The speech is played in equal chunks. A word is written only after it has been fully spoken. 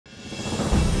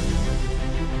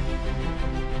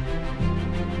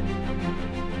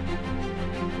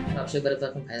Abhishek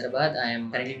Bharadwaj from Hyderabad. I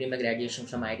am currently doing my graduation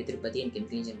from IIT Tirupati in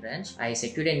chemical engineering branch. I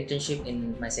secured an internship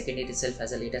in my second year itself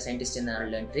as a data scientist in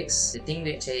LearnTricks. The thing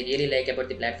which I really like about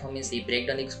the platform is they break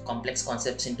down the complex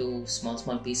concepts into small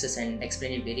pieces and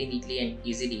explain it very neatly and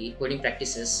easily. Coding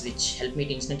practices which help me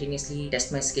to instantaneously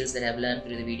test my skills that I have learned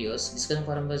through the videos. Discussion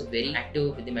forum was very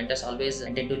active with the mentors always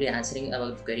attentively answering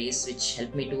our queries, which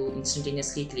helped me to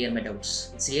instantaneously clear my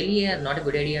doubts. It's really not a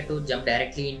good idea to jump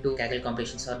directly into Kaggle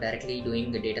competitions or directly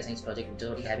doing the data science project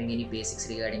without having any basics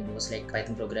regarding those like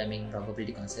Python programming,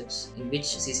 probability concepts, in which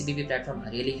CCBP platform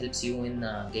really helps you in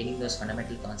gaining those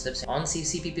fundamental concepts. On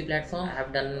CCBP platform, I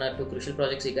have done two crucial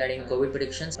projects regarding COVID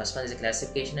predictions. First one is a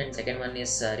classification and second one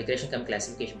is regression cum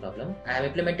classification problem. I have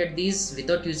implemented these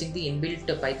without using the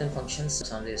inbuilt Python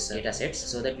functions on these data sets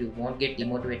so that you won't get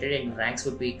demotivated and ranks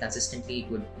would be consistently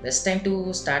good. Best time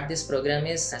to start this program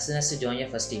is as soon as you join your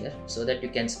first year so that you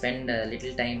can spend a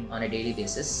little time on a daily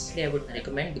basis. I would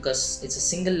recommend because it's a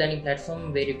single learning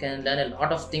platform where you can learn a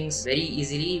lot of things very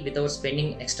easily without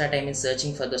spending extra time in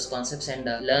searching for those concepts and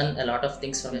learn a lot of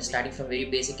things from starting from very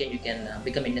basic, and you can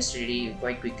become industry ready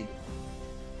quite quickly.